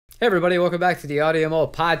Hey everybody, welcome back to the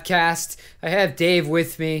Audiomo podcast. I have Dave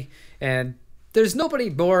with me, and there's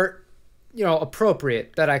nobody more,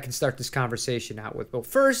 appropriate that I can start this conversation out with. But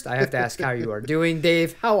first, I have to ask how you are doing.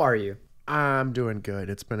 Dave, how are you? I'm doing good.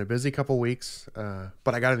 It's been a busy couple weeks,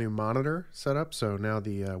 but I got a new monitor set up, so now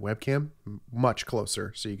the webcam much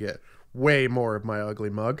closer, so you get way more of my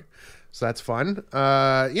ugly mug. So that's fun.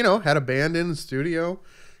 Had a band in the studio,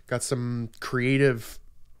 got some creative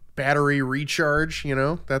battery recharge,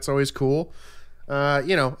 that's always cool.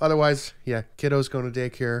 Otherwise, yeah, kiddos going to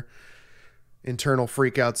daycare, internal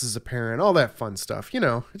freakouts as a parent, all that fun stuff,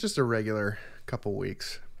 just a regular couple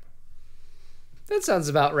weeks. That sounds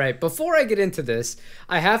about right. Before I get into this,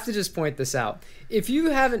 I have to just point this out. If you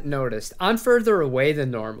haven't noticed, I'm further away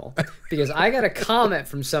than normal because I got a comment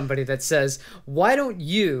from somebody that says, why don't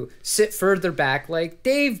you sit further back like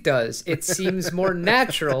Dave does? It seems more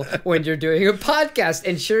natural when you're doing a podcast.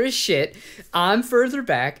 And sure as shit, I'm further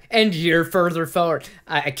back and you're further forward.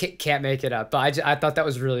 I can't make it up, but I thought that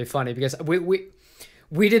was really funny because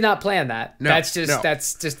we did not plan that. No, that's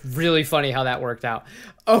just really funny how that worked out.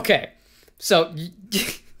 Okay. So,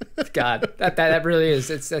 God, that really is.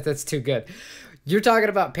 That's too good. You're talking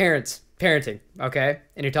about parenting, okay?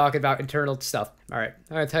 And you're talking about internal stuff. All right,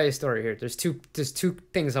 I'm gonna tell you a story here. There's two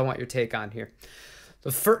things I want your take on here.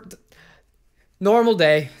 The first, normal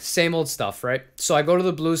day, same old stuff, right? So I go to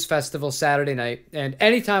the blues festival Saturday night, and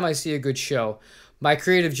anytime I see a good show, my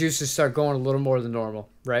creative juices start going a little more than normal,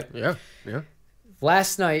 right? Yeah.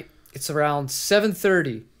 Last night, it's around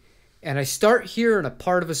 7:30. And I start hearing a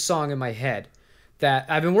part of a song in my head that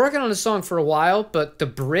I've been working on a song for a while, but the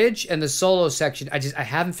bridge and the solo section, I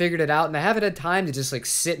haven't figured it out, and I haven't had time to just like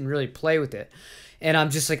sit and really play with it. And I'm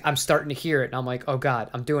just like, I'm starting to hear it, and I'm like, oh God,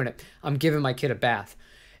 I'm doing it. I'm giving my kid a bath.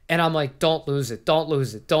 And I'm like, don't lose it, don't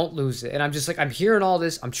lose it, don't lose it. And I'm just like, I'm hearing all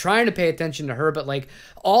this. I'm trying to pay attention to her, but like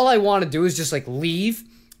all I want to do is just like leave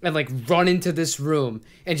and like run into this room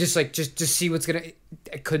and just see what's gonna.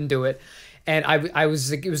 I couldn't do it. And I was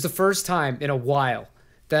like, it was the first time in a while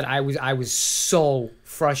that I was so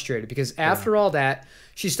frustrated because after all that,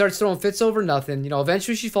 she starts throwing fits over nothing.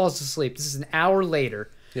 Eventually she falls asleep. This is an hour later.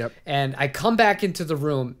 Yep. And I come back into the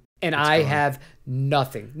room and I have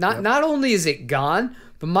nothing. Not only is it gone,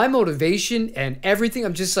 but my motivation and everything,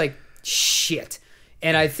 I'm just like, shit.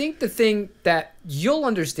 And I think the thing that you'll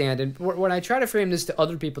understand, and when I try to frame this to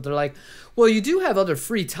other people, they're like, well, you do have other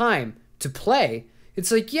free time to play.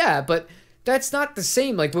 It's like, yeah, but that's not the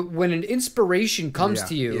same. Like when an inspiration comes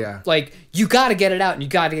to you, like you got to get it out and you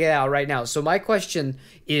got to get it out right now. So my question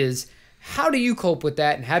is, how do you cope with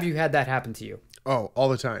that? And have you had that happen to you? Oh, all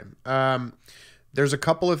the time. There's a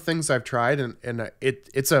couple of things I've tried and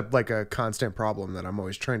it's a constant problem that I'm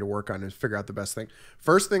always trying to work on and figure out the best thing.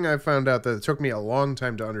 First thing I found out that it took me a long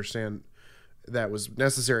time to understand that was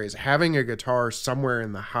necessary is having a guitar somewhere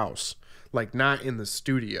in the house, like not in the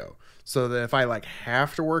studio. So that if I like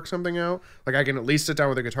have to work something out, like I can at least sit down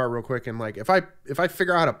with a guitar real quick and like if I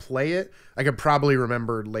figure out how to play it, I could probably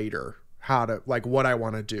remember later how to like what I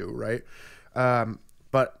want to do, right?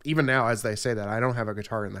 But even now, as they say that, I don't have a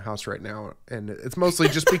guitar in the house right now, and it's mostly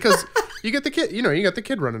just because you get the kid, you got the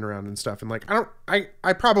kid running around and stuff, and like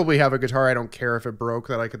I probably have a guitar. I don't care if it broke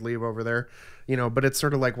that I could leave over there, But it's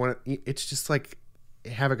sort of like it's just like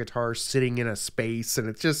have a guitar sitting in a space, and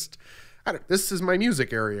it's just. This is my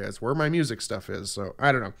music area. It's where my music stuff is. So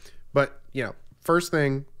I don't know. But, first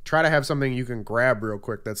thing, try to have something you can grab real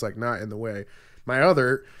quick that's like not in the way. My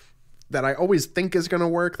other that I always think is going to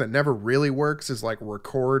work that never really works is like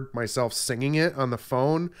record myself singing it on the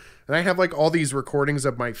phone. And I have like all these recordings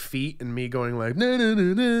of my feet and me going like, na, na,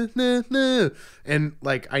 na, na, na, na. And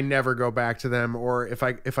like I never go back to them. Or if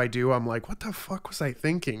I do, I'm like, what the fuck was I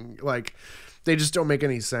thinking? Like they just don't make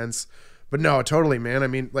any sense. But no, totally, man. I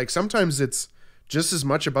mean, like sometimes it's just as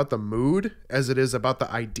much about the mood as it is about the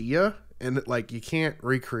idea. And like, you can't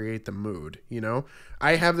recreate the mood,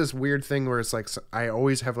 I have this weird thing where it's like, I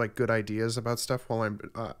always have like good ideas about stuff while I'm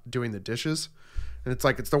doing the dishes. And it's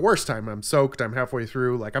like, it's the worst time. I'm soaked. I'm halfway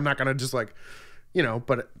through. Like, I'm not going to just like,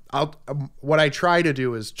 but what I try to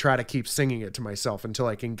do is try to keep singing it to myself until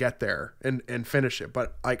I can get there and finish it.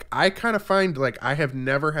 But like, I kind of find like I have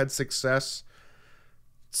never had success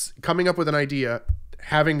coming up with an idea,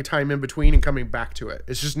 having time in between and coming back to it.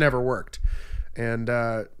 It's just never worked. And,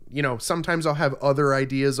 sometimes I'll have other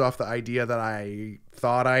ideas off the idea that I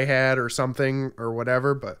thought I had or something or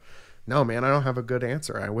whatever. But no, man, I don't have a good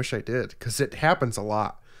answer. I wish I did because it happens a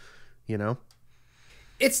lot,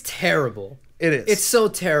 It's terrible. It is. It's so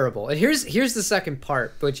terrible. And here's the second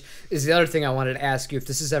part, which is the other thing I wanted to ask you if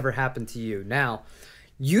this has ever happened to you. Now,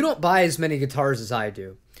 you don't buy as many guitars as I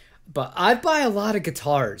do. But I buy a lot of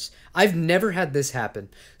guitars. I've never had this happen.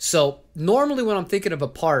 So normally when I'm thinking of a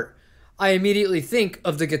part, I immediately think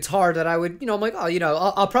of the guitar that I would, I'm like,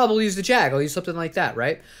 oh, I'll probably use the Jag. I'll use something like that,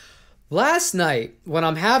 right? Last night, when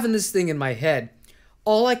I'm having this thing in my head,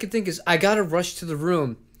 all I could think is I got to rush to the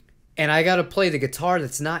room and I got to play the guitar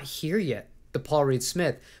that's not here yet, the Paul Reed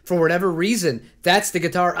Smith. For whatever reason, that's the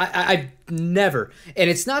guitar I've never. And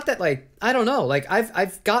it's not that, like, I don't know, like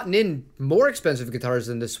I've gotten in more expensive guitars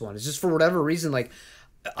than this one. It's just for whatever reason, like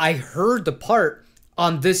I heard the part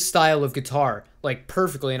on this style of guitar like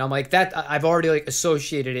perfectly, and I'm like, that I've already like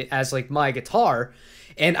associated it as like my guitar,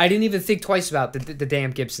 and I didn't even think twice about the damn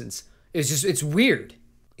Gibsons. It's weird.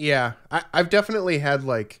 Yeah, I've definitely had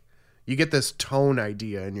like, you get this tone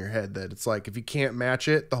idea in your head that it's like if you can't match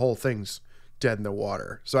it, the whole thing's dead in the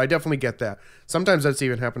water. So I definitely get that. Sometimes that's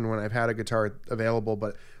even happened when I've had a guitar available,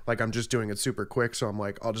 but like I'm just doing it super quick, so I'm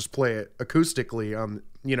like, I'll just play it acoustically on,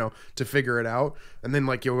 to figure it out, and then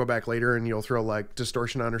like you'll go back later and you'll throw like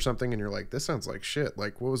distortion on or something, and you're like, this sounds like shit.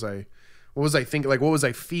 Like what was I thinking? Like what was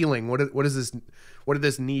I feeling? What did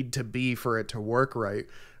this need to be for it to work right?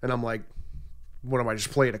 And I'm like, what am I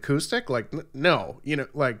just playing acoustic? Like no,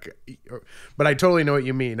 like, but I totally know what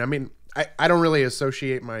you mean. I mean, I don't really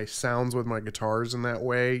associate my sounds with my guitars in that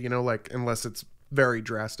way, like unless it's very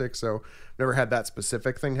drastic. So I've never had that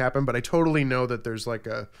specific thing happen, but I totally know that there's like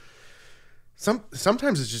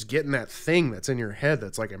sometimes it's just getting that thing that's in your head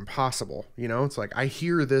that's like impossible. It's like I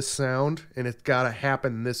hear this sound and it's got to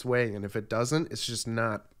happen this way, and if it doesn't, it's just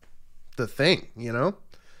not the thing.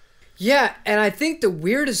 Yeah, and I think the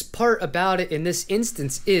weirdest part about it in this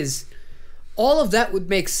instance is all of that would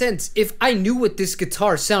make sense if I knew what this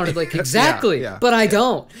guitar sounded like exactly, but I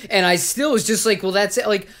don't. And I still was just like, well, that's it.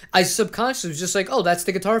 Like, I subconsciously was just like, oh, that's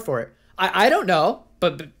the guitar for it. I don't know,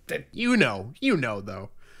 but though.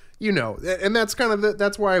 And that's kind of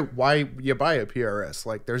that's why you buy a PRS.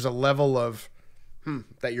 Like, there's a level of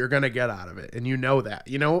that you're going to get out of it. And that,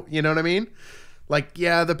 you know what I mean? Like,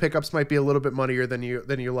 yeah, the pickups might be a little bit muddier than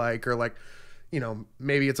you like, or like,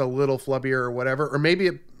 maybe it's a little flubbier or whatever, or maybe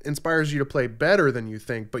it inspires you to play better than you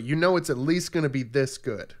think, but it's at least going to be this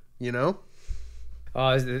good,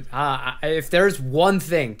 If there's one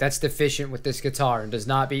thing that's deficient with this guitar and does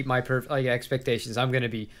not meet my expectations, I'm going to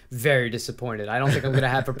be very disappointed. I don't think I'm going to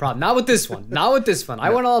have a problem. Not with this one. I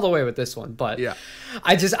went all the way with this one, but yeah.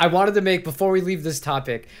 I wanted to make, before we leave this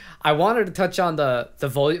topic, I wanted to touch on the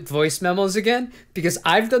voice memos again, because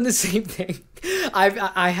I've done the same thing.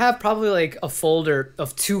 I have probably like a folder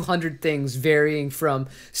of 200 things varying from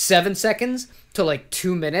 7 seconds to like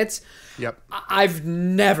 2 minutes. Yep. I've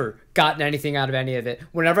never gotten anything out of any of it.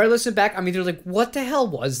 Whenever I listen back, I'm either like, what the hell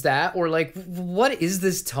was that? Or like, what is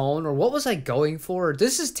this tone? Or what was I going for? Or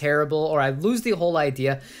this is terrible. Or I lose the whole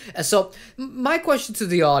idea. So my question to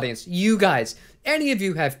the audience, you guys, any of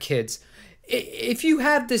you have kids, if you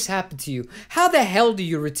have this happen to you, how the hell do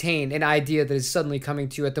you retain an idea that is suddenly coming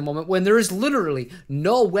to you at the moment when there is literally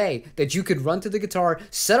no way that you could run to the guitar,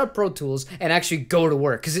 set up Pro Tools, and actually go to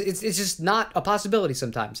work? Because it's just not a possibility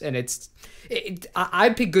sometimes. And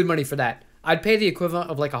I'd pay good money for that. I'd pay the equivalent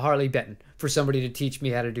of like a Harley Benton for somebody to teach me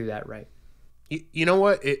how to do that right. You know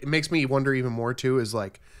what? It makes me wonder even more too, is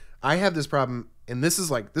like, I have this problem, and this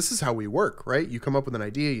is how we work, right? You come up with an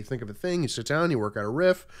idea, you think of a thing, you sit down, you work out a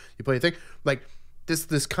riff, you play a thing. Like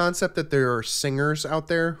this concept that there are singers out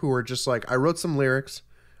there who are just like, I wrote some lyrics,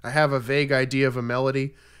 I have a vague idea of a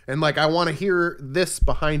melody, and like I want to hear this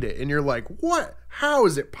behind it. And you're like, what? How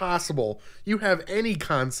is it possible you have any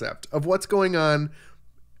concept of what's going on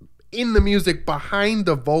in the music behind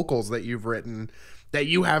the vocals that you've written that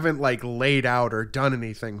you haven't like laid out or done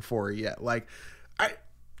anything for yet? Like,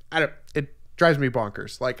 it drives me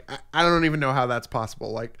bonkers. Like, I don't even know how that's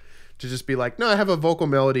possible. Like, to just be like, no, I have a vocal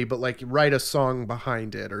melody, but like write a song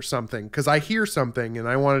behind it or something. Cause I hear something and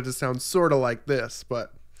I want it to sound sort of like this,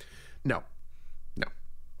 but no.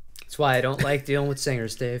 That's why I don't like dealing with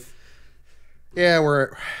singers, Dave. Yeah,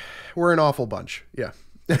 we're an awful bunch. Yeah.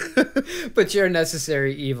 But you're a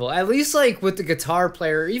necessary evil. At least like with the guitar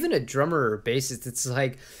player, even a drummer or bassist, it's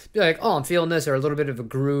like, you're like, oh, I'm feeling this, or a little bit of a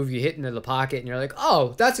groove, you hit into the pocket, and you're like,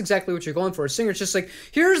 oh, that's exactly what you're going for. A singer, it's just like,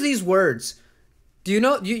 here's these words. Do you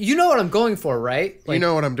know you know what I'm going for, right? Like, you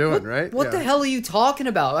know what I'm doing, right? What the hell are you talking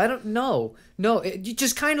about? I don't know. No,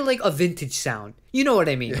 just kind of like a vintage sound. You know what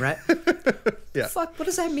I mean, right? Yeah. Fuck, what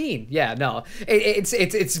does that mean? Yeah, no.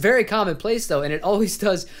 It's very commonplace though, and it always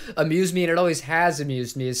does amuse me, and it always has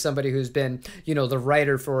amused me as somebody who's been, the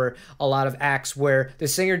writer for a lot of acts where the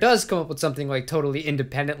singer does come up with something like totally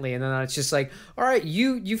independently, and then it's just like, all right,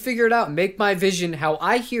 you figure it out, make my vision how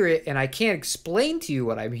I hear it, and I can't explain to you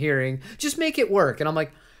what I'm hearing. Just make it work. And I'm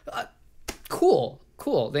like, Cool.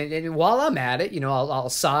 Cool. And while I'm at it, I'll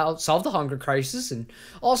solve the hunger crisis and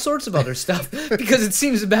all sorts of other stuff because it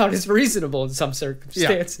seems about as reasonable in some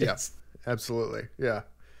circumstances. Yeah, absolutely. Yeah.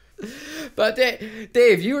 But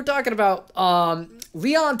Dave, you were talking about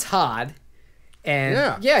Leon Todd.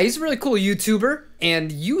 And yeah, he's a really cool YouTuber.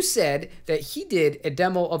 And you said that he did a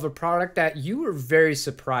demo of a product that you were very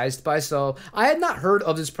surprised by. So I had not heard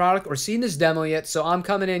of this product or seen this demo yet. So I'm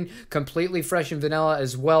coming in completely fresh and vanilla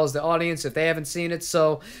as well as the audience if they haven't seen it.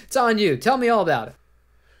 So it's on you. Tell me all about it.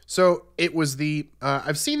 So it was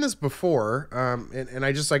I've seen this before, and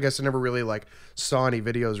I guess I never really saw any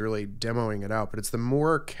videos really demoing it out, but it's the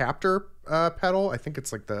Mooer Capture pedal. I think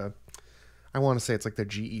it's I want to say it's the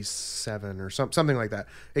GE7 or something like that.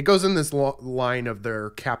 It goes in this line of their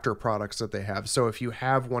Capture products that they have. So if you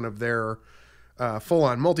have one of their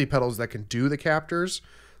full-on multi-pedals that can do the captures,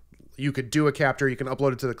 you could do a capture, you can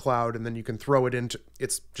upload it to the cloud, and then you can throw it into,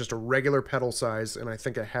 it's just a regular pedal size, and I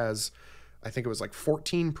think it was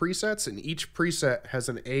 14 presets, and each preset has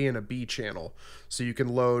an A and a B channel. So you can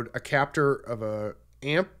load a capture of a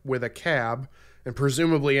amp with a cab, and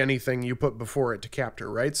presumably anything you put before it to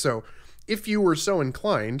capture, right? So if you were so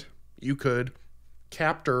inclined, you could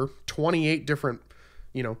capture 28 different,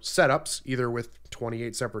 setups, either with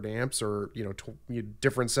 28 separate amps or,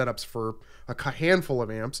 different setups for a handful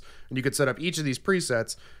of amps. And you could set up each of these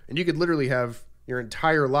presets, and you could literally have your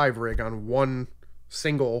entire live rig on one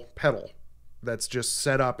single pedal that's just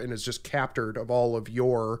set up and is just captured of all of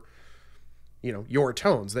your, your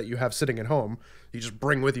tones that you have sitting at home. You just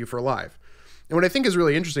bring with you for live. And what I think is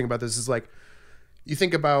really interesting about this is you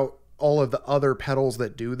think about all of the other pedals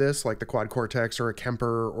that do this, like the Quad Cortex or a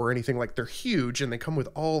Kemper or anything, they're huge and they come with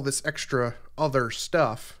all this extra other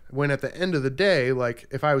stuff. When at the end of the day,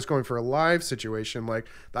 if I was going for a live situation, the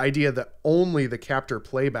idea that only the capture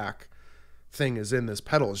playback thing is in this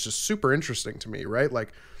pedal is just super interesting to me, right?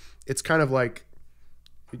 It's kind of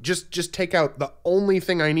just take out the only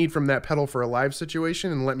thing I need from that pedal for a live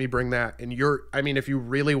situation and let me bring that. And if you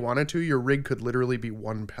really wanted to, your rig could literally be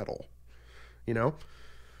one pedal,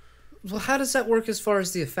 Well, how does that work as far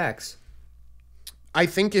as the effects? I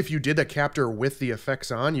think if you did a capture with the effects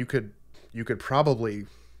on, you could probably,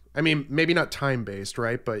 maybe not time based,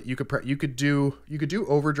 right? But you could do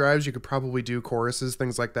overdrives, you could probably do choruses,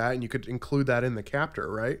 things like that, and you could include that in the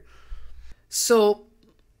capture, right? So,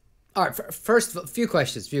 all right. First, a few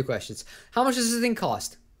questions. How much does this thing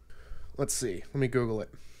cost? Let's see. Let me Google it.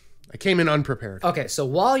 I came in unprepared. Okay, so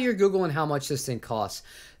while you're Googling how much this thing costs,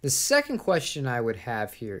 the second question I would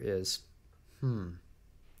have here is,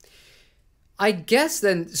 I guess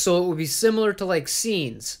then, so it would be similar to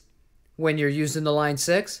scenes when you're using the Line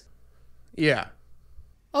 6? Yeah.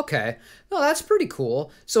 Okay. No, that's pretty cool.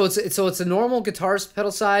 So it's a normal guitar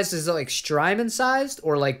pedal size. Is it Strymon sized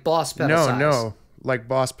or Boss pedal size? No,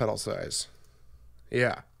 Boss pedal size.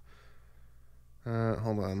 Yeah.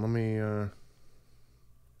 Hold on. Let me...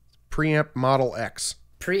 Preamp Model X.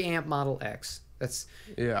 Preamp Model X. That's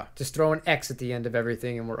yeah. Just throw an X at the end of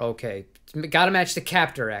everything and we're okay. Got to match the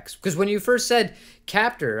Capture X. Because when you first said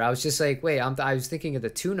Capture, I was just wait, I was thinking of the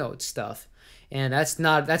two-note stuff. And that's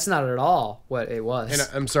not at all what it was.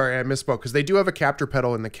 And I'm sorry, I misspoke, because they do have a Capture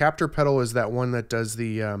pedal, and the Capture pedal is that one that does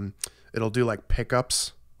the, it'll do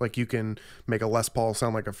pickups. You can make a Les Paul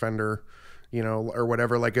sound like a Fender, or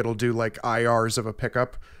whatever. It'll do IRs of a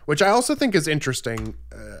pickup, which I also think is interesting,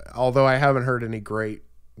 although I haven't heard any great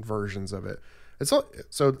versions of it. So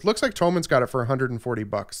it looks like Tolman's got it for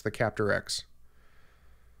 $140, the Capture X.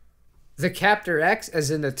 The Capture X,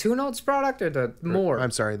 as in the Two Notes product, or the Mooer?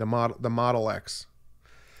 I'm sorry, the Model X.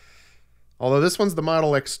 Although this one's the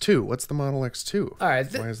Model X2. What's the Model X2? All right,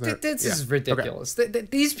 this is ridiculous. Okay.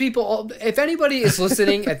 These people, if anybody is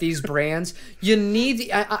listening at these brands, you need,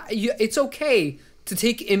 it's okay to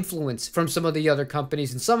take influence from some of the other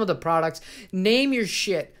companies and some of the products. Name your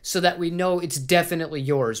shit so that we know it's definitely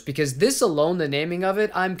yours, because this alone, the naming of it,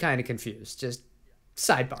 I'm kind of confused. Just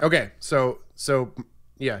sidebar. Okay, so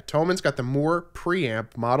yeah, Tolman's got the Mooer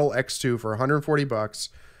Preamp Model X2 for $140.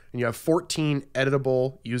 And you have 14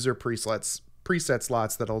 editable user preset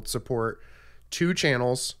slots that'll support 2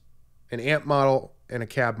 channels, an amp model, and a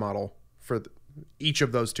cab model for each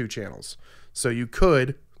of those 2 channels. So you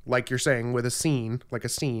could, like you're saying, with a scene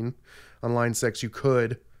on Line 6, you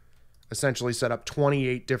could essentially set up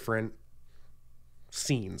 28 different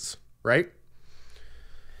scenes, right?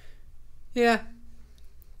 Yeah.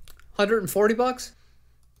 $140?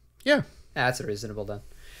 Yeah. That's reasonable then.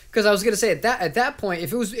 Because I was gonna say at that point,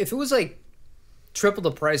 if it was triple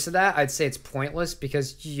the price of that, I'd say it's pointless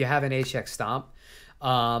because you have an HX Stomp.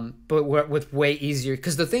 but with way easier.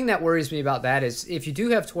 Because the thing that worries me about that is if you do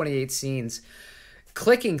have 28 scenes,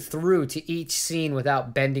 clicking through to each scene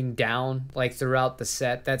without bending down like throughout the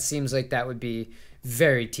set, that seems like that would be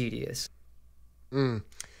very tedious.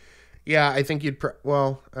 Yeah, I think you'd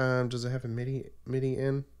does it have a MIDI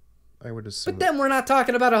in? I would assume. But then we're not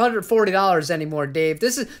talking about $140 anymore, Dave.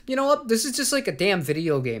 This is, you know what? This is just like a damn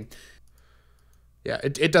video game. Yeah,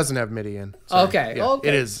 it doesn't have MIDI in. Sorry. Okay, yeah, okay,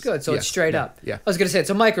 it is good. So it's straight up. Yeah, I was gonna say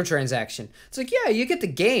it's a microtransaction. It's like, yeah, you get the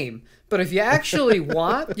game, but if you actually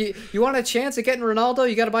want you want a chance at getting Ronaldo,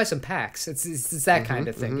 you got to buy some packs. It's that kind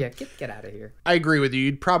of thing. Yeah, get out of here. I agree with you.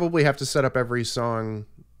 You'd probably have to set up every song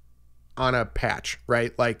on a patch,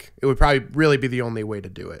 right? Like it would probably really be the only way to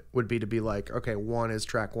do it. Would be to be like, okay, 1 is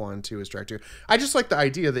track 1, 2 is track 2. I just like the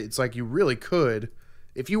idea that it's like you really could,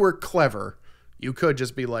 if you were clever, you could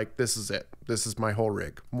just be like, this is it. This is my whole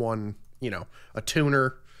rig. One, a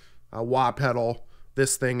tuner, a wah pedal,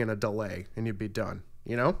 this thing, and a delay, and you'd be done,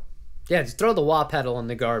 Yeah, just throw the wah pedal in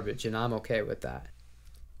the garbage, and I'm okay with that.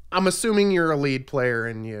 I'm assuming you're a lead player,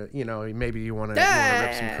 and maybe you want to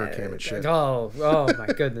rip some Kirk Hammett shit. Oh my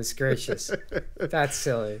goodness gracious. That's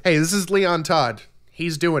silly. Hey, this is Leon Todd.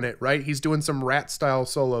 He's doing it, right? He's doing some rat-style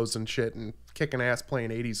solos and shit and kicking ass playing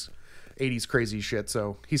 80s crazy shit,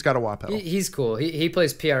 so he's got a wah pedal. He's cool. He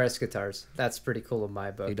plays PRS guitars. That's pretty cool in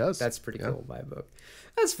my book. He does. That's pretty cool in my book.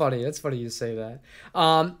 That's funny. That's funny you say that.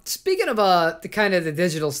 Speaking of the kind of the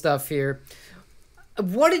digital stuff here,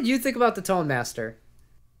 what did you think about the Tonemaster?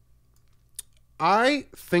 I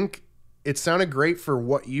think it sounded great for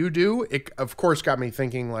what you do. It, of course, got me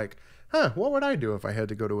thinking like, what would I do if I had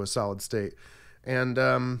to go to a solid state?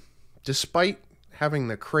 And despite having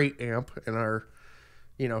the crate amp in our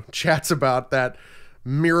chats about that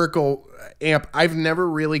miracle amp, I've never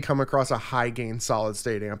really come across a high gain solid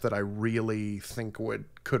state amp that I really think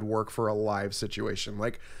could work for a live situation.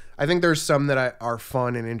 Like, I think there's some that are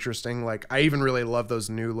fun and interesting. Like, I even really love those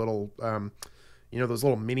new little, those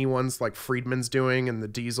little mini ones like Friedman's doing and the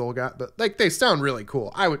Diesel got, but like they sound really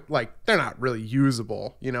cool. I would they're not really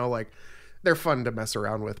usable, like they're fun to mess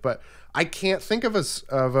around with, but I can't think of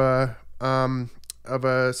a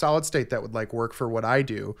solid state that would like work for what I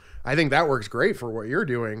do. I think that works great for what you're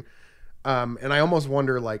doing. And I almost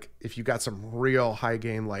wonder like if you got some real high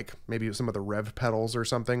gain, like maybe some of the rev pedals or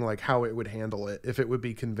something, like how it would handle it, if it would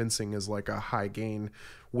be convincing as like a high gain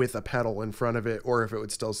with a pedal in front of it, or if it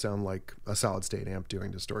would still sound like a solid state amp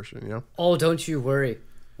doing distortion, Oh, don't you worry.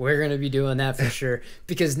 We're going to be doing that for sure.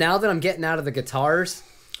 Because now that I'm getting out of the guitars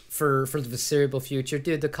for the foreseeable future,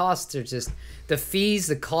 dude, the costs are just, the fees,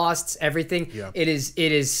 the costs, everything. Yeah. It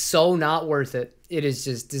is so not worth it. It is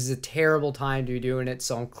just, this is a terrible time to be doing it.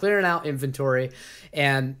 So I'm clearing out inventory.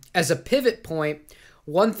 And as a pivot point,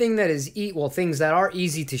 one thing that is, things that are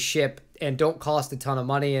easy to ship and don't cost a ton of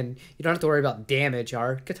money and you don't have to worry about damage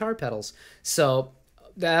are guitar pedals. So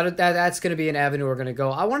that's going to be an avenue we're going to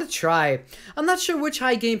go. I want to try, I'm not sure which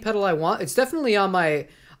high gain pedal I want. It's definitely on my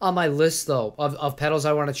list though of pedals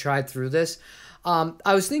I want to try through this.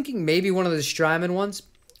 I was thinking maybe one of the Strymon ones,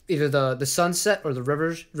 either the Sunset or the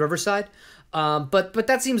Riverside. But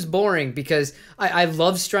that seems boring because I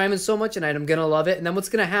love Strymon so much and I'm going to love it. And then what's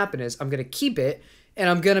going to happen is I'm going to keep it and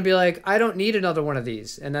I'm going to be like, I don't need another one of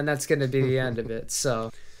these. And then that's going to be the end of it.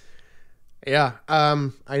 So, yeah.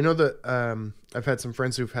 I know that I've had some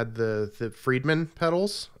friends who've had the Friedman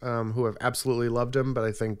pedals who have absolutely loved them. But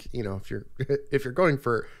I think, if you're going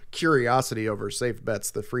for curiosity over safe bets,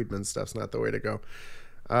 the Friedman stuff's not the way to go.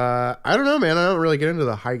 I don't know, man. I don't really get into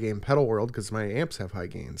the high gain pedal world because my amps have high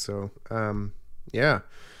gain. So, yeah,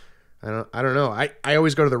 I don't know. I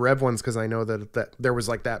always go to the Rev ones because I know that there was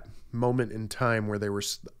like that moment in time where they were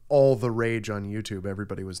all the rage on YouTube.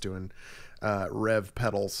 Everybody was doing Rev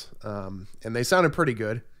pedals, and they sounded pretty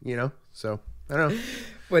good, So I don't know.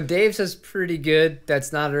 When Dave says pretty good,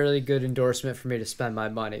 that's not a really good endorsement for me to spend my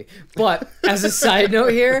money. But as a side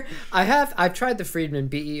note here, I've tried the Friedman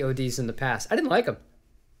BEODs in the past. I didn't like them.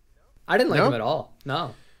 I didn't like them at all.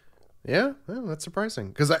 No. Yeah, well, that's surprising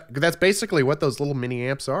because that's basically what those little mini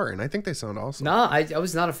amps are, and I think they sound awesome. No, I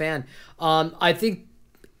was not a fan. I think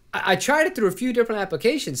I tried it through a few different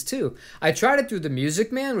applications too. I tried it through the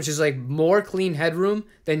Music Man, which is like more clean headroom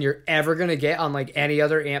than you're ever gonna get on like any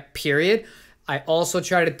other amp. Period. I also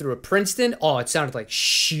tried it through a Princeton. Oh, it sounded like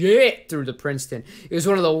shit through the Princeton. It was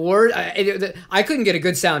one of the worst. I couldn't get a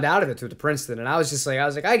good sound out of it through the Princeton, and I was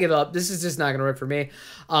like, I give up. This is just not gonna work for me.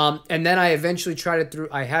 And then I eventually tried it through.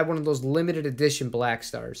 I had one of those limited edition Black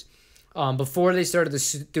Stars before they started the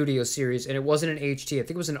Studio series, and it wasn't an HT. I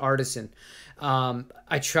think it was an Artisan.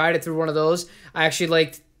 I tried it through one of those. I actually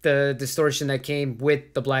liked the distortion that came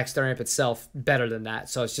with the Black Star amp itself better than that.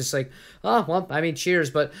 So it's just like, oh well, I mean, cheers.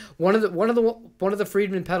 But one of the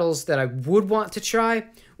Friedman pedals that I would want to try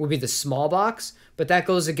would be the small box, but that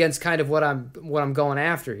goes against kind of what I'm going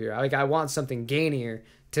after here. Like I want something gainier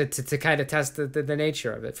to kind of test the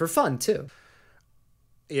nature of it for fun too.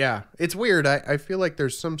 Yeah, it's weird. I feel like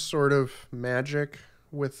there's some sort of magic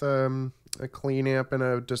with a clean amp and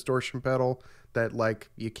a distortion pedal that like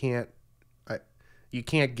you can't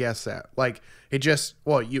guess at. Like it just,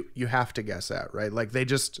 well, you have to guess at, right? Like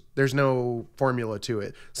there's no formula to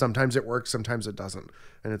it. Sometimes it works, sometimes it doesn't.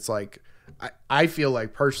 And it's like, I feel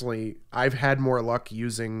like personally, I've had more luck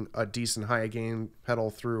using a decent high gain pedal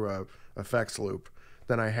through a effects loop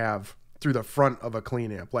than I have through the front of a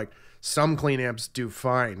clean amp. Like some clean amps do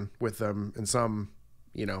fine with them and some,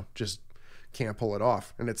 just can't pull it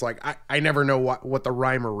off. And it's like, I never know what the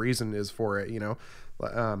rhyme or reason is for it,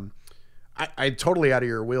 I totally out of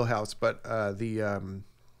your wheelhouse, but the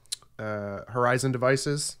Horizon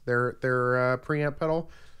Devices, their preamp pedal,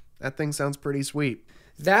 that thing sounds pretty sweet.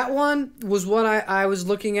 That one was what I was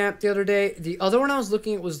looking at the other day. The other one I was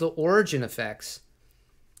looking at was the Origin Effects.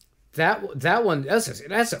 That one, that's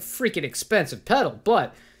a freaking expensive pedal,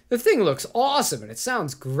 but the thing looks awesome and it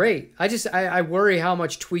sounds great. I worry how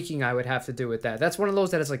much tweaking I would have to do with that. That's one of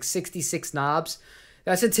those that has like 66 knobs.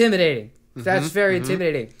 That's intimidating. That's very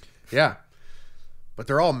intimidating. Yeah. But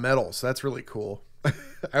they're all metal, so that's really cool.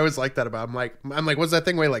 I always like that about them. I'm like, what's that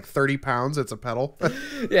thing weigh, like 30 pounds? It's a pedal.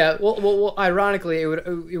 Yeah, well, ironically, it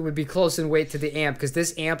would be close in weight to the amp, because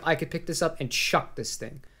this amp, I could pick this up and chuck this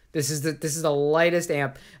thing. This is the lightest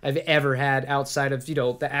amp I've ever had outside of,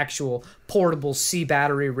 the actual portable C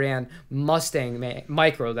battery ran Mustang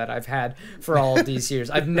Micro that I've had for all of these years.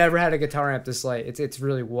 I've never had a guitar amp this light. It's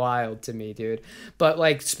really wild to me, dude. But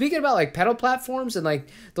like speaking about like pedal platforms and like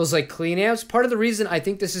those like clean amps, part of the reason I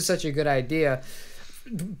think this is such a good idea,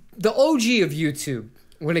 the OG of YouTube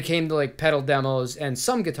when it came to like pedal demos and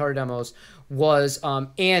some guitar demos was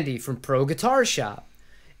Andy from Pro Guitar Shop.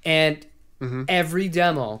 And every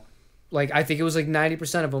demo, like I think it was like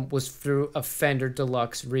 90% of them was through a Fender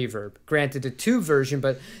Deluxe Reverb. Granted, a 2 version,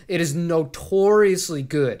 but it is notoriously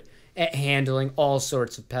good at handling all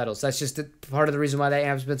sorts of pedals. That's just part of the reason why that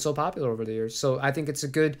amp's been so popular over the years. So I think it's a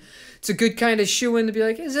good kind of shoe-in to be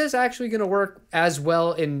like, is this actually going to work as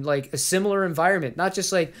well in like a similar environment? Not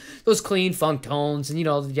just like those clean funk tones and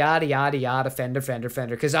yada yada yada Fender.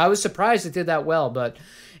 Because I was surprised it did that well, but.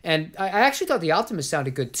 And I actually thought the Optimus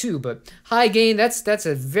sounded good too, but high gain, that's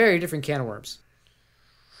a very different can of worms.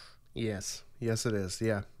 Yes, it is.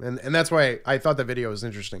 Yeah. And that's why I thought the video was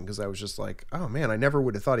interesting, because I was just like, oh man, I never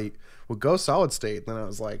would have thought he would go solid state. Then I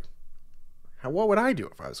was like, what would I do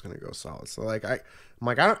if I was going to go solid? So like, I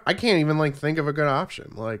can't even like think of a good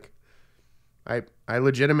option. Like I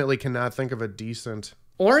legitimately cannot think of a decent.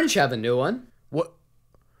 Orange have a new one. What?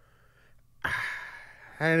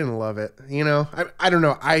 I didn't love it. I don't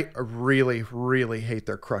know. I really, really hate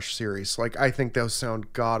their Crush series. Like, I think those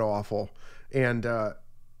sound god-awful. And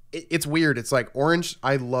it's weird. It's like Orange.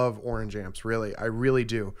 I love Orange amps, really. I really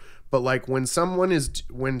do. But, like, when something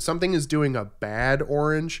is doing a bad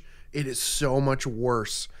Orange, it is so much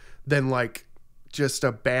worse than, like, just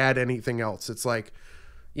a bad anything else. It's like,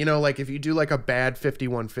 like if you do like a bad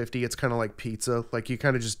 5150, it's kind of like pizza. Like you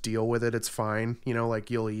kind of just deal with it. It's fine. Like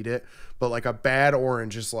you'll eat it. But like a bad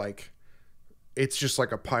Orange is like, it's just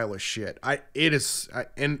like a pile of shit.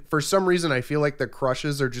 And for some reason, I feel like the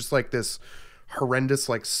Crushes are just like this horrendous,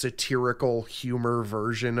 like satirical humor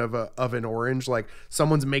version of an Orange. Like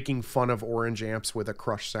someone's making fun of Orange amps with a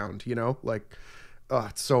Crush sound, like, oh,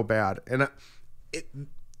 it's so bad. And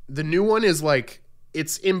the new one is like,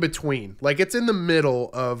 it's in between. Like it's in the middle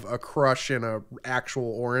of a Crush and a actual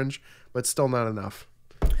Orange, but still not enough.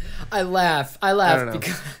 I laugh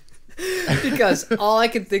because all I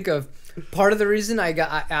can think of, part of the reason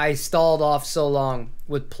I stalled off so long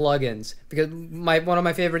with plugins, because one of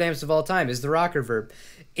my favorite amps of all time is the Rocker Verb.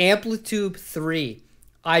 Amplitude 3.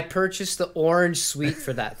 I purchased the Orange Suite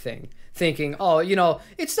for that thing. Thinking, oh,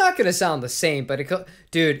 it's not going to sound the same, but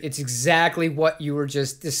dude, it's exactly what you were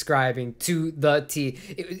just describing to the T.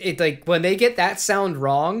 It like when they get that sound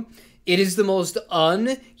wrong, it is the most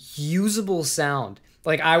unusable sound.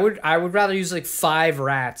 Like I would rather use like 5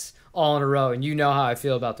 rats all in a row, and you know how I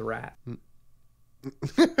feel about the rat.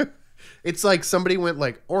 It's like somebody went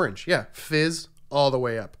like Orange, yeah, fizz all the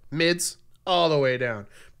way up, mids all the way down,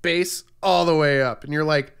 bass all the way up, and you're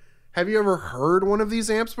like, have you ever heard one of these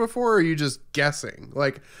amps before, or are you just guessing?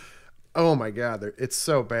 Like, oh my God, it's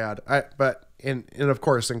so bad. And of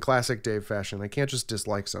course, in classic Dave fashion, I can't just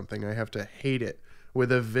dislike something. I have to hate it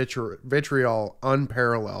with a vitriol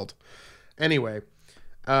unparalleled. Anyway,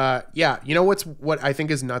 yeah, you know what I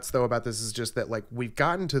think is nuts though about this is just that like we've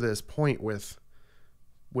gotten to this point with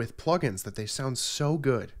plugins that they sound so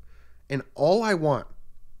good, and all I want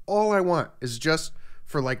is just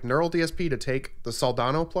for like Neural DSP to take the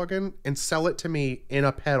Soldano plugin and sell it to me in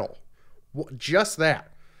a pedal. Just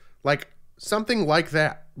that. Like something like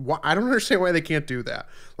that. I don't understand why they can't do that.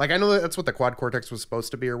 Like I know that's what the Quad Cortex was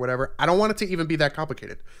supposed to be or whatever. I don't want it to even be that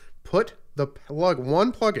complicated. Put the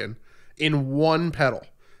one plugin in one pedal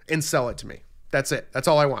and sell it to me. That's it. That's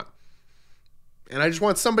all I want. And I just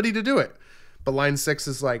want somebody to do it. But Line 6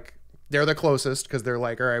 is like, they're the closest because they're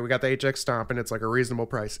like, all right, we got the HX Stomp and it's like a reasonable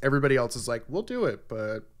price. Everybody else is like, we'll do it,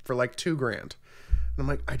 but for like $2,000. And I'm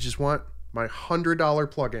like, I just want my $100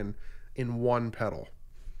 plugin in one pedal.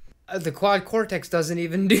 The Quad Cortex doesn't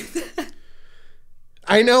even do that.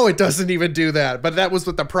 I know it doesn't even do that, but that was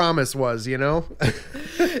what the promise was, you know?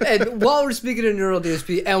 And while we're speaking of Neural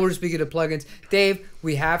DSP and we're speaking of plugins, Dave,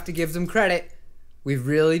 we have to give them credit. We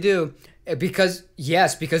really do. Because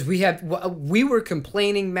we were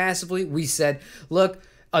complaining massively. We said, look,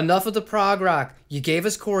 enough of the prog rock. You gave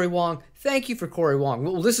us Corey Wong. Thank you for Corey Wong.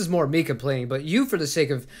 Well, this is more me complaining, but you, for the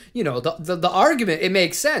sake of, you know, the argument, it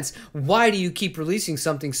makes sense. Why do you keep releasing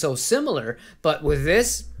something so similar? But with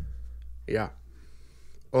this... Yeah.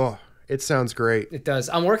 Oh, it sounds great. It does.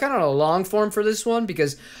 I'm working on a long form for this one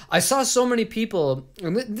because I saw so many people,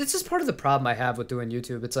 and this is part of the problem I have with doing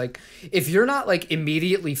YouTube. It's like, if you're not like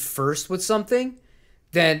immediately first with something,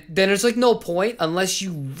 then there's like no point unless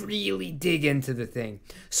you really dig into the thing.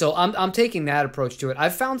 So I'm taking that approach to it.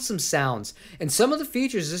 I've found some sounds and some of the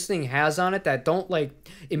features this thing has on it that don't like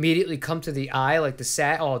immediately come to the eye, like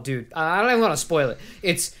the oh dude, I don't even want to spoil it.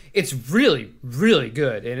 It's really, really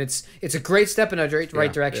good, and it's a great step in a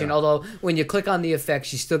right direction. Yeah. Although when you click on the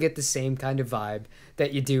effects, you still get the same kind of vibe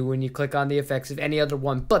that you do when you click on the effects of any other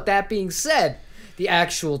one. But that being said, the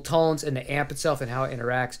actual tones and the amp itself and how it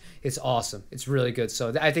interacts, it's awesome. It's really good.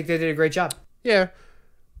 So I think they did a great job. Yeah.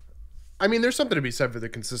 I mean, there's something to be said for the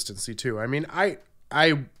consistency too. I mean, I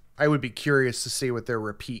would be curious to see what their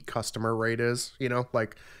repeat customer rate is, you know,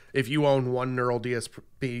 like if you own one Neural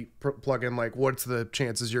DSP plugin, like what's the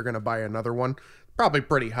chances you're going to buy another one? Probably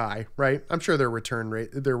pretty high, right? I'm sure their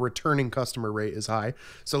returning customer rate is high.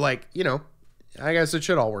 So like, you know, I guess it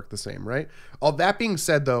should all work the same, right? All that being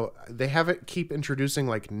said, though, they haven't keep introducing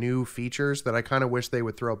like new features that I kind of wish they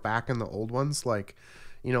would throw back in the old ones. Like,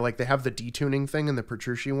 you know, like they have the detuning thing in the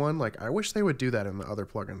Petrucci one. Like, I wish they would do that in the other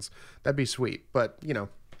plugins. That'd be sweet. But, you know,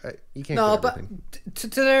 you can't do everything. But to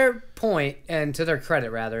their point, and to their credit,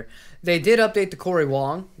 rather, they did update the Corey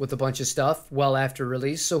Wong with a bunch of stuff well after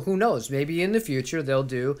release. So who knows? Maybe in the future they'll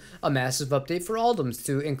do a massive update for Aldums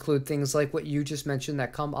to include things like what you just mentioned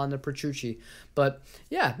that come on the Petrucci. But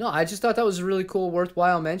yeah, no, I just thought that was a really cool,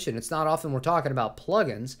 worthwhile mention. It's not often we're talking about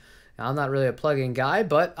plugins. I'm not really a plugin guy,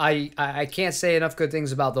 but I can't say enough good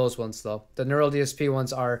things about those ones, though. The Neural DSP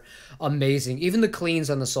ones are amazing. Even the cleans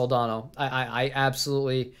on the Soldano, I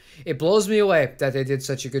absolutely... It blows me away that they did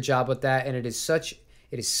such a good job with that, and it is such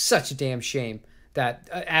a damn shame that,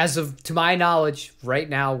 as of, to my knowledge, right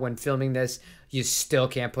now, when filming this, you still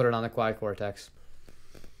can't put it on the Quad Cortex.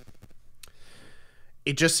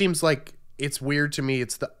 It just seems like... It's weird to me.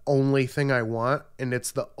 It's the only thing I want, and it's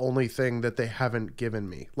the only thing that they haven't given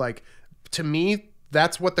me. Like, to me,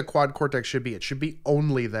 that's what the Quad Cortex should be. It should be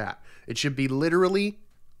only that. It should be literally,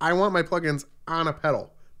 I want my plugins on a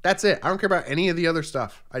pedal. That's it. I don't care about any of the other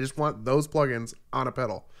stuff. I just want those plugins on a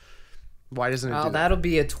pedal. Why doesn't it do that? That'll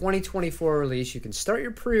be a 2024 release. You can start your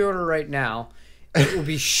pre-order right now. It will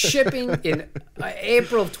be shipping in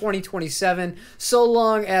April of 2027, so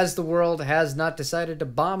long as the world has not decided to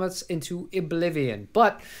bomb us into oblivion.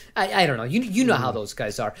 But I don't know. You know how those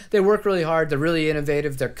guys are. They work really hard. They're really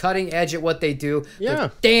innovative. They're cutting edge at what they do. Yeah.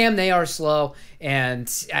 But damn, they are slow.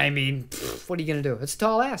 And, I mean, what are you going to do? It's a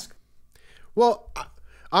tall ask. Well,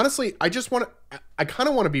 honestly, I kind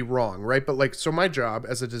of want to be wrong, right? But, like, so my job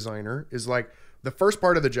as a designer is, like, the first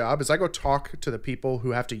part of the job is I go talk to the people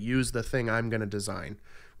who have to use the thing I'm going to design,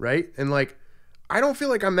 right? And like, I don't feel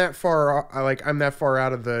like I'm that far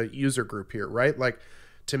out of the user group here, right? Like,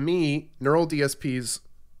 to me, Neural DSP's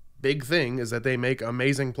big thing is that they make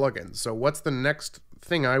amazing plugins. So what's the next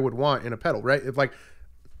thing I would want in a pedal, right?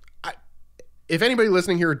 If anybody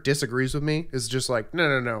listening here disagrees with me, is just like,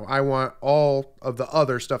 no, I want all of the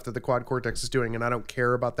other stuff that the Quad Cortex is doing, and I don't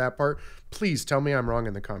care about that part, please tell me I'm wrong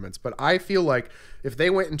in the comments. But I feel like if they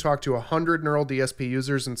went and talked to 100 Neural DSP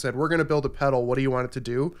users and said, we're going to build a pedal, what do you want it to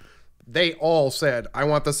do? They all said, I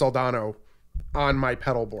want the Soldano on my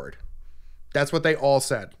pedal board. That's what they all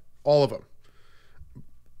said. All of them.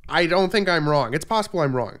 I don't think I'm wrong. It's possible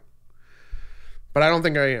I'm wrong, but I don't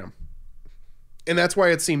think I am. And that's why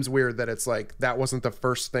it seems weird that it's like that wasn't the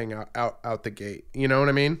first thing out the gate. You know what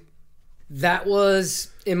I mean? That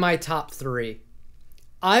was in my top 3.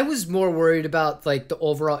 I was more worried about like the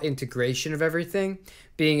overall integration of everything,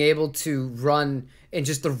 being able to run, and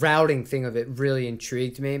just the routing thing of it really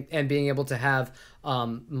intrigued me, and being able to have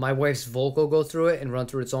my wife's vocal go through it and run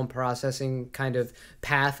through its own processing kind of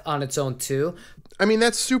path on its own too. I mean,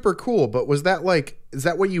 that's super cool, but was that like, is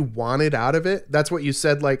that what you wanted out of it? That's what you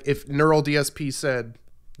said, like, if Neural DSP said,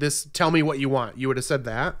 this, tell me what you want, you would have said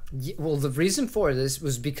that? Yeah, well, the reason for this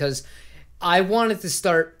was because I wanted to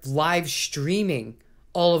start live streaming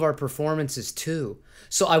all of our performances too.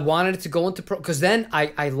 So I wanted it to go into because then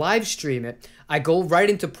I live stream it. I go right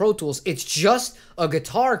into Pro Tools. It's just a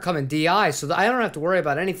guitar coming DI, so that I don't have to worry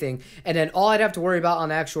about anything. And then all I'd have to worry about on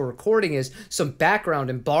the actual recording is some background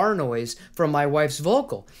and bar noise from my wife's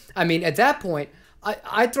vocal. I mean, at that point,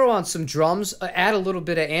 I throw on some drums, add a little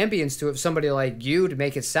bit of ambience to it, somebody like you, to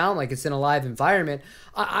make it sound like it's in a live environment.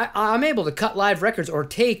 I'm able to cut live records, or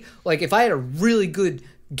take, like, if I had a really good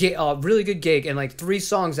gig and like 3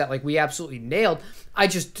 songs that like we absolutely nailed, I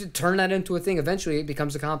just turn that into a thing. Eventually it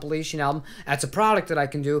becomes a compilation album. That's a product that I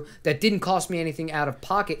can do that didn't cost me anything out of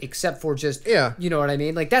pocket, except for just, you know what I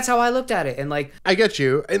mean? Like, that's how I looked at it. And like, I get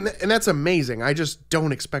you. And that's amazing. I just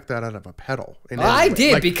don't expect that out of a pedal. I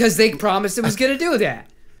did, like, because they promised it was going to do that.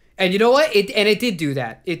 And you know what? It did do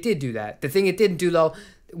that. It did do that. The thing it didn't do though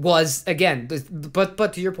was, again,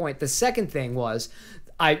 but to your point, the second thing was,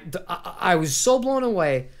 I was so blown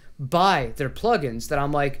away by their plugins that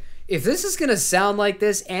I'm like, if this is going to sound like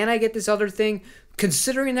this and I get this other thing,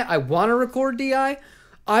 considering that I want to record DI,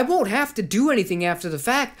 I won't have to do anything after the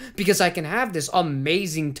fact, because I can have this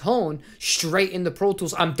amazing tone straight in the Pro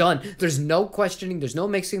Tools. I'm done. There's no questioning. There's no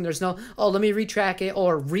mixing. There's no, oh, let me retrack it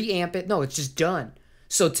or reamp it. No, it's just done.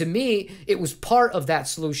 So to me, it was part of that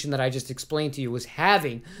solution that I just explained to you, was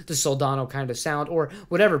having the Soldano kind of sound, or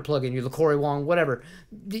whatever plugin, your LaCorey Wong, whatever,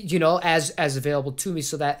 you know, as available to me,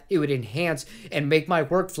 so that it would enhance and make my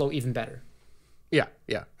workflow even better. Yeah,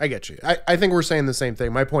 I get you. I think we're saying the same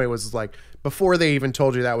thing. My point was, like, before they even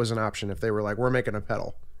told you that was an option, if they were like, we're making a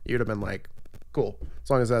pedal, you'd have been like, cool. As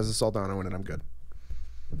long as it has a Soldano in it, I'm good.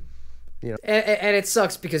 You know? And it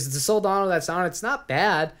sucks because the Soldano that's on it's not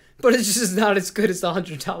bad, but it's just not as good as the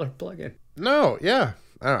 $100 plugin. No, yeah.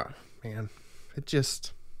 Oh, man.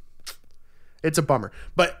 It's a bummer.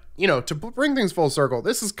 But, you know, to bring things full circle,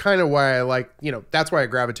 this is kind of why I like, you know, that's why I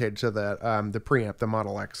gravitated to the preamp, the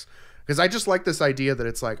Model X. Because I just like this idea that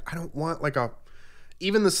it's like, I don't want like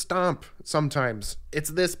even the Stomp sometimes,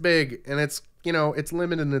 it's this big and it's, you know, it's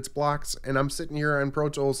limited in its blocks. And I'm sitting here on Pro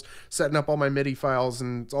Tools setting up all my MIDI files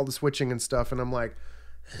and all the switching and stuff. And I'm like,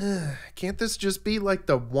 can't this just be like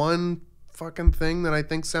the one fucking thing that I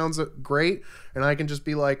think sounds great, and I can just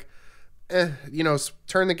be like, you know,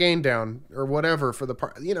 turn the gain down or whatever for the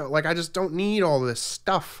part, you know, like, I just don't need all this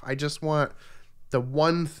stuff. I just want the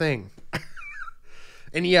one thing.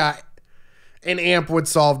 And yeah, an amp would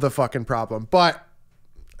solve the fucking problem, but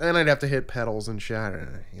then I'd have to hit pedals and shit,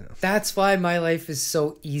 you know. That's why my life is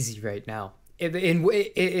so easy right now.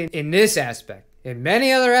 In this aspect. In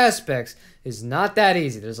many other aspects, is not that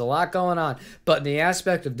easy. There's a lot going on. But in the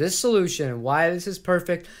aspect of this solution and why this is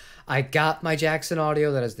perfect, I got my Jackson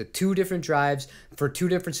Audio that has the 2 different drives for 2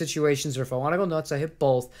 different situations, or if I want to go nuts, I hit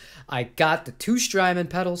both. I got the 2 Strymon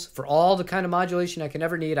pedals for all the kind of modulation I can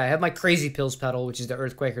ever need. I have my Crazy Pills pedal, which is the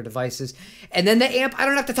Earthquaker devices. And then the amp, I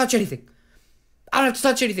don't have to touch anything. I don't have to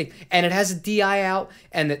touch anything. And it has a DI out.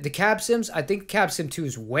 And the Cab Sims, I think Cab Sim 2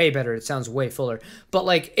 is way better. It sounds way fuller. But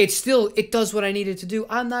like, it does what I needed to do.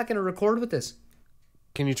 I'm not going to record with this.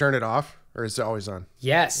 Can you turn it off? Or is it always on?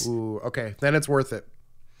 Yes. Ooh, okay. Then it's worth it.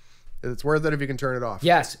 It's worth it if you can turn it off.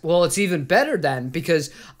 Yes. Well, it's even better then,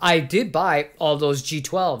 because I did buy all those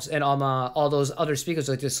G12s and all those other speakers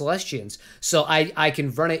like the Celestians. So I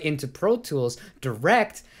can run it into Pro Tools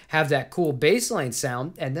direct, have that cool bassline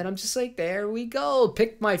sound, and then I'm just like, there we go.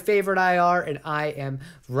 Pick my favorite IR, and I am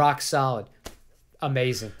rock solid.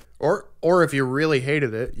 Amazing. Or if you really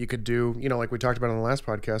hated it, you could do, you know, like we talked about on the last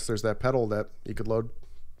podcast, there's that pedal that you could load,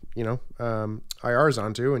 you know, IRs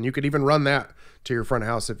onto, and you could even run that to your front of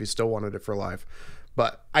house if you still wanted it for live.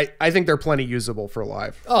 But I think they're plenty usable for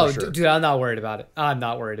live. Oh, for sure. Dude, I'm not worried about it. I'm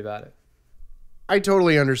not worried about it. I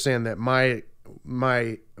totally understand that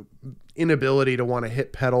my inability to want to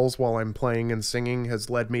hit pedals while I'm playing and singing has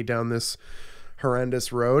led me down this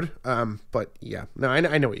horrendous road. But yeah, no,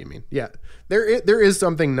 I know what you mean. Yeah, there is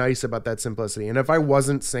something nice about that simplicity. And if I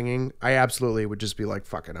wasn't singing, I absolutely would just be like,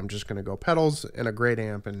 fuck it, I'm just gonna go pedals and a great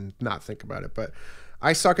amp and not think about it. But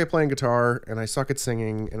I suck at playing guitar, and I suck at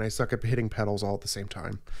singing, and I suck at hitting pedals all at the same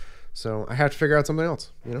time. So I have to figure out something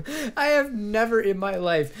else, you know? I have never in my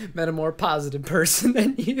life met a more positive person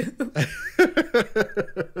than you.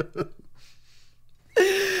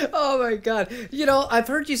 Oh my God. You know, I've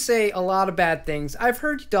heard you say a lot of bad things. I've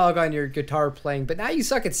heard you dog on your guitar playing, but now you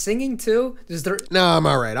suck at singing too? No, I'm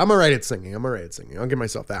all right. I'm all right at singing. I'll give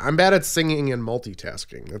myself that. I'm bad at singing and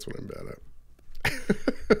multitasking. That's what I'm bad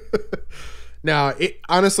at. Now,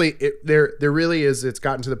 honestly, there really is. It's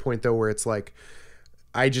gotten to the point though where it's like,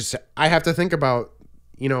 I have to think about,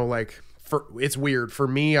 you know, like, it's weird for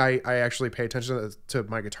me. I actually pay attention to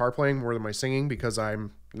my guitar playing more than my singing because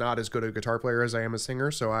I'm not as good a guitar player as I am a singer.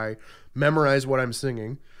 So I memorize what I'm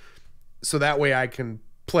singing, so that way I can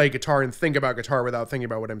play guitar and think about guitar without thinking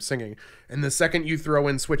about what I'm singing. And the second you throw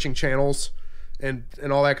in switching channels and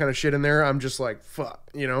all that kind of shit in there, I'm just like, fuck,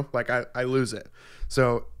 you know, like I lose it.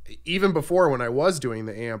 So even before, when I was doing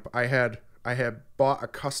the amp, I had bought a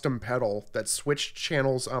custom pedal that switched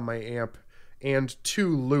channels on my amp and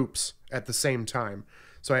 2 loops at the same time.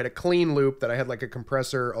 So I had a clean loop that I had like a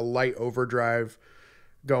compressor, a light overdrive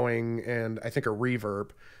going, and I think a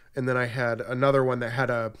reverb. And then I had another one that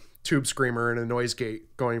had a tube screamer and a noise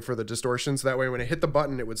gate going for the distortion. So that way when I hit the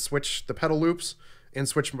button, it would switch the pedal loops and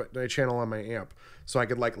switch my channel on my amp. So I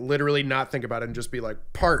could like literally not think about it and just be like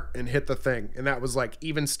part and hit the thing. And that was like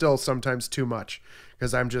even still sometimes too much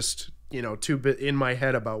because I'm just, you know, too bit in my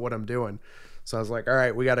head about what I'm doing. So I was like, all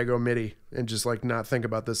right, we got to go MIDI and just like not think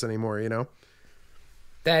about this anymore, you know?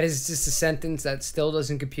 That is just a sentence that still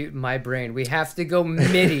doesn't compute in my brain. We have to go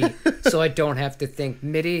MIDI so I don't have to think.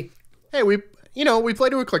 MIDI. Hey, we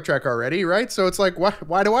played to a click track already, right? So it's like,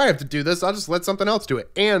 why do I have to do this? I'll just let something else do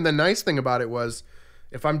it. And the nice thing about it was,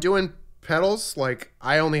 if I'm doing pedals, like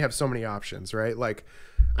I only have so many options, right? Like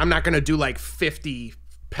I'm not going to do like 50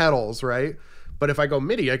 pedals, right? But if I go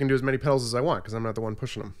MIDI, I can do as many pedals as I want because I'm not the one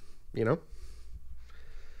pushing them, you know?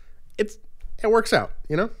 It works out,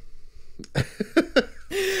 you know?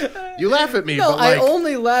 You laugh at me, no, but like, I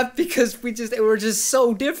only laugh because we're just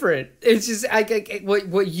so different. It's just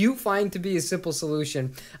what you find to be a simple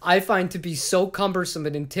solution, I find to be so cumbersome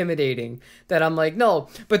and intimidating that I'm like, no.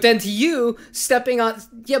 But then to you, stepping on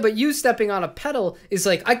a pedal is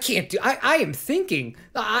like, I can't do. I am thinking.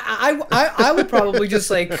 I would probably just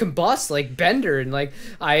like combust like Bender and like,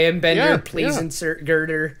 I am Bender. Yeah, please yeah. insert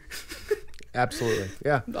girder. Absolutely,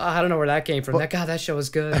 yeah. I don't know where that came from. That show was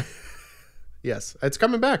good. Yes, it's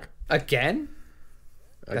coming back again.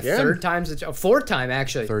 Again. The third time's a fourth time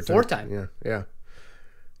actually. Fourth time. Yeah.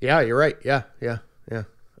 You're right. Yeah.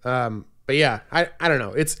 But yeah, I don't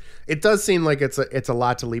know. It does seem like it's a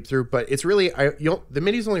lot to leap through, but it's really the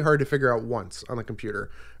MIDI's only hard to figure out once on the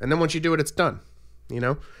computer, and then once you do it, it's done. You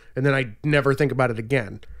know, and then I never think about it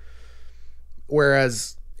again.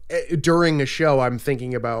 Whereas during a show, I'm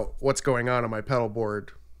thinking about what's going on my pedal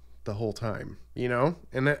board the whole time, you know,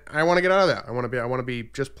 and I want to get out of that. I want to be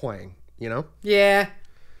just playing, you know. Yeah,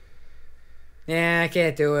 I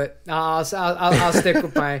can't do it. I'll stick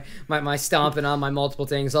with my stomping on my multiple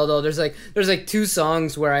things. Although there's like 2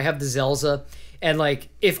 songs where I have the Zelza, and like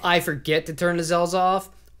if I forget to turn the Zelza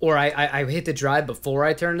off, or I hit the drive before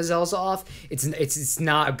I turn the Zelza off, it's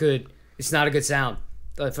not a good sound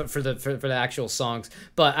for the actual songs.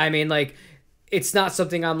 But I mean, like, it's not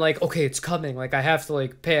something I'm like, okay, it's coming. Like I have to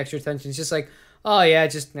like pay extra attention. It's just like, oh yeah,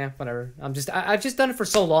 whatever. I've just done it for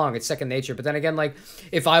so long. It's second nature. But then again, like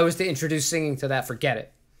if I was to introduce singing to that, forget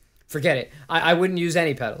it. I wouldn't use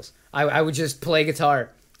any pedals. I would just play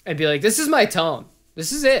guitar and be like, this is my tone.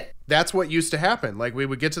 This is it. That's what used to happen. Like we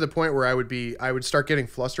would get to the point where I would start getting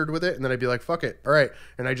flustered with it, and then I'd be like, fuck it. All right.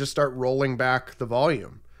 And I just start rolling back the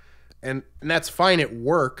volume. And that's fine. It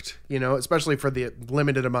worked, you know, especially for the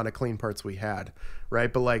limited amount of clean parts we had,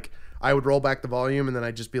 right? But like I would roll back the volume, and then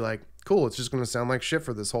I'd just be like, cool, it's just going to sound like shit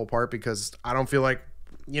for this whole part because I don't feel like,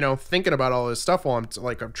 you know, thinking about all this stuff while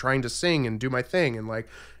I'm trying to sing and do my thing and like,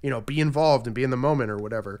 you know, be involved and be in the moment or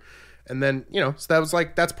whatever. And then, you know, so that was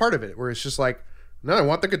like, that's part of it where it's just like, no, I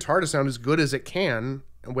want the guitar to sound as good as it can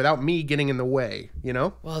without me getting in the way, you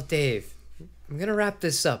know? Well, Dave, I'm going to wrap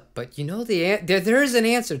this up, but you know, there is an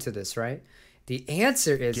answer to this, right? The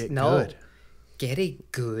answer is get a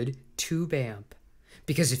good tube amp.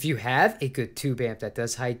 Because if you have a good tube amp that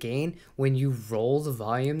does high gain, when you roll the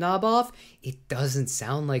volume knob off, it doesn't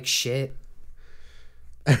sound like shit.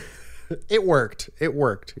 It worked.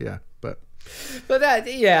 Yeah. But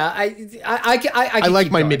that, yeah, I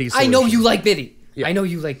like my MIDI solution. I know you like MIDI. Yeah. I know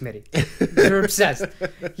you like MIDI. You're obsessed.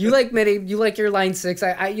 You like MIDI. You like your Line 6.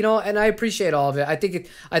 You know, and I appreciate all of it. I think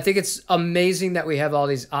it's amazing that we have all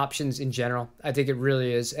these options in general. I think it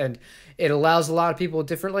really is, and it allows a lot of people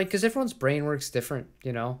different, like, because everyone's brain works different,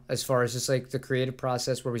 you know, as far as just like the creative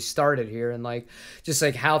process where we started here, and like just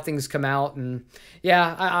like how things come out, and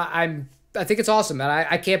yeah, I think it's awesome, man.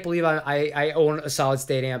 I can't believe I own a solid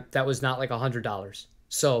state amp that was not like $100.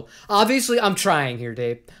 So obviously I'm trying here,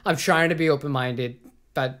 Dave. I'm trying to be open-minded,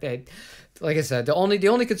 but like I said, the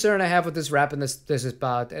only concern I have with this wrapping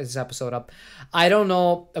this episode up, I don't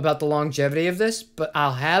know about the longevity of this, but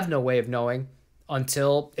I'll have no way of knowing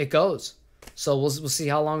until it goes. So we'll see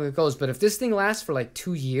how long it goes. But if this thing lasts for like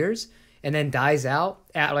 2 years and then dies out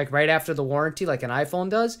at like right after the warranty, like an iPhone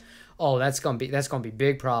does, oh, that's gonna be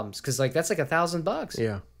big problems, because like that's like $1,000.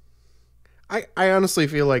 Yeah. I honestly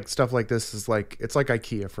feel like stuff like this is like, it's like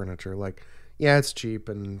IKEA furniture. Like, yeah, it's cheap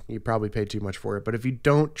and you probably pay too much for it, but if you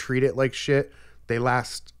don't treat it like shit, they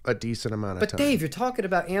last a decent amount of time. But Dave, you're talking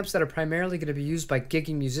about amps that are primarily going to be used by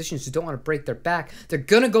gigging musicians who don't want to break their back. They're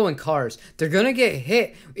going to go in cars. They're going to get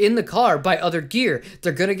hit in the car by other gear.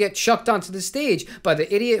 They're going to get chucked onto the stage by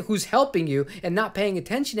the idiot who's helping you and not paying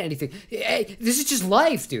attention to anything. Hey, this is just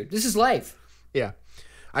life, dude. This is life. Yeah.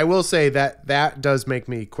 I will say that does make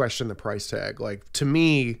me question the price tag. Like, to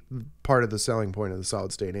me, part of the selling point of the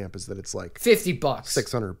solid state amp is that it's like $50,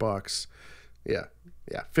 $600. Yeah.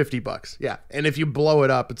 Yeah. $50. Yeah. And if you blow it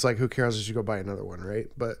up, it's like, who cares? You should go buy another one. Right.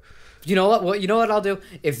 But you know what? Well, you know what I'll do?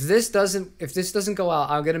 If this doesn't go out,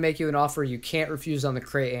 I'm going to make you an offer you can't refuse on the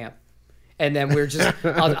crate amp. And then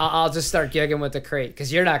I'll just start gigging with the crate,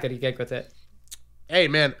 because you're not going to gig with it. Hey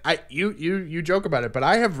man, you joke about it, but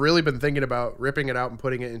I have really been thinking about ripping it out and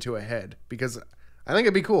putting it into a head, because I think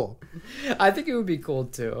it'd be cool. I think it would be cool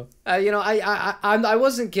too. You know, I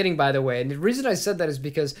wasn't kidding, by the way, and the reason I said that is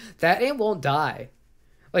because that amp won't die.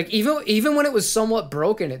 Like even when it was somewhat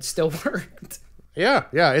broken, it still worked. Yeah,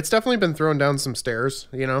 it's definitely been thrown down some stairs,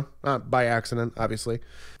 you know, by accident, obviously.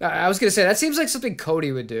 I was gonna say that seems like something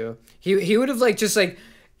Cody would do. He would have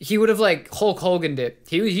he would have Hulk Hogan'd it.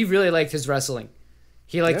 He really liked his wrestling.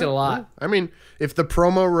 He liked it a lot. I mean, if the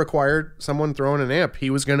promo required someone throwing an amp, he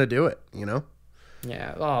was going to do it, you know?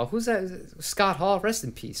 Yeah. Oh, who's that? Scott Hall. Rest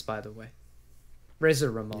in peace, by the way.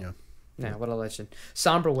 Razor Ramon. Yeah, what a legend.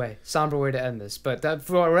 Somber way to end this. But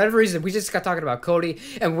for whatever reason, we just got talking about Cody.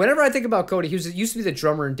 And whenever I think about Cody, he used to be the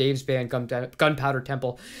drummer in Dave's band, Gunpowder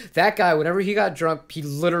Temple. That guy, whenever he got drunk, he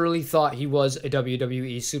literally thought he was a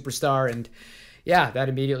WWE superstar. And yeah, that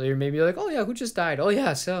immediately made me like, oh yeah, who just died? Oh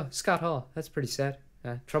yeah, so Scott Hall. That's pretty sad.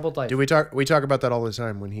 Troubled life. Do we talk about that all the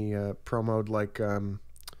time when he promoted like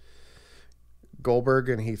Goldberg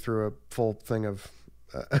and he threw a full thing of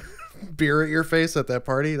beer at your face at that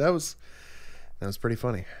party? That was pretty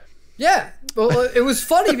funny. Yeah, well, it was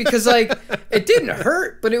funny because like it didn't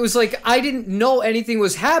hurt, but it was like I didn't know anything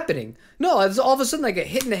was happening. No, I was all of a sudden I get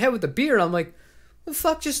hit in the head with the beer, and I'm like, the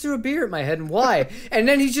fuck just threw a beer at my head, and why? And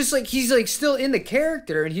then he's still in the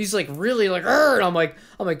character, and he's like really like, and I'm like,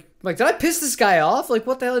 did I piss this guy off? Like,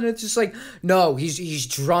 what the hell? And it's just like, no, he's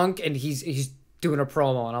drunk and he's doing a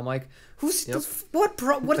promo, and I'm like, what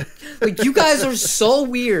like, you guys are so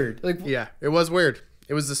weird. Like, yeah, it was weird.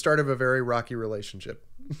 It was the start of a very rocky relationship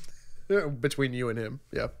between you and him.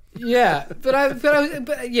 Yeah. Yeah,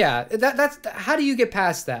 but yeah, that's how do you get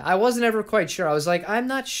past that? I wasn't ever quite sure. I was like, I'm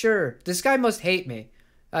not sure. This guy must hate me.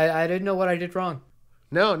 I didn't know what I did wrong.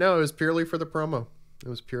 No, it was purely for the promo.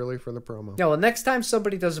 Yeah, well, next time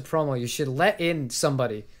somebody does a promo, you should let in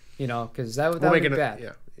somebody, you know, because that would be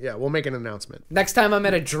bad. Yeah, we'll make an announcement. Next time I'm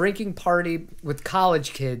at a drinking party with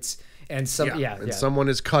college kids and someone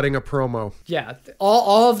is cutting a promo. Yeah,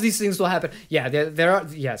 all of these things will happen. Yeah, there are,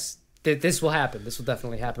 yes. This will happen. This will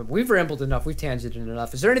definitely happen. We've rambled enough. We've tangented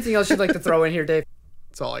enough. Is there anything else you'd like to throw in here, Dave?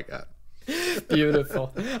 That's all I got.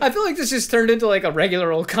 Beautiful. I feel like this just turned into like a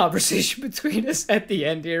regular old conversation between us at the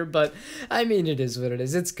end here, but I mean, it is what it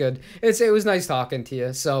is. It's good. It was nice talking to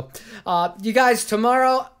you. So, you guys,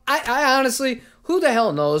 tomorrow, I honestly, who the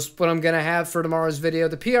hell knows what I'm going to have for tomorrow's video.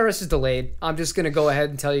 The PRS is delayed. I'm just going to go ahead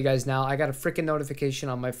and tell you guys now. I got a freaking notification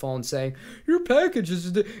on my phone saying, your package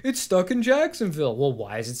it's stuck in Jacksonville. Well,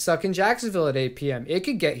 why is it stuck in Jacksonville at 8 p.m.? It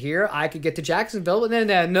could get here. I could get to Jacksonville, but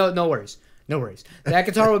then no worries. No worries. That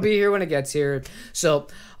guitar will be here when it gets here. So,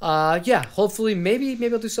 yeah, hopefully, maybe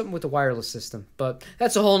I'll do something with the wireless system. But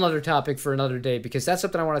that's a whole nother topic for another day, because that's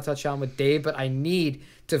something I want to touch on with Dave, but I need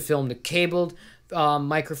to film the cabled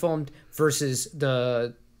microphone versus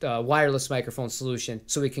the wireless microphone solution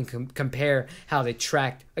so we can compare how they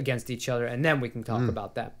tracked against each other, and then we can talk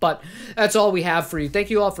about that. But that's all we have for you. Thank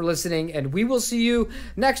you all for listening, and we will see you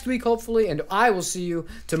next week, hopefully, and I will see you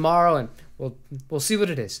tomorrow, and we'll see what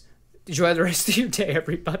it is. Enjoy the rest of your day,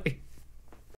 everybody.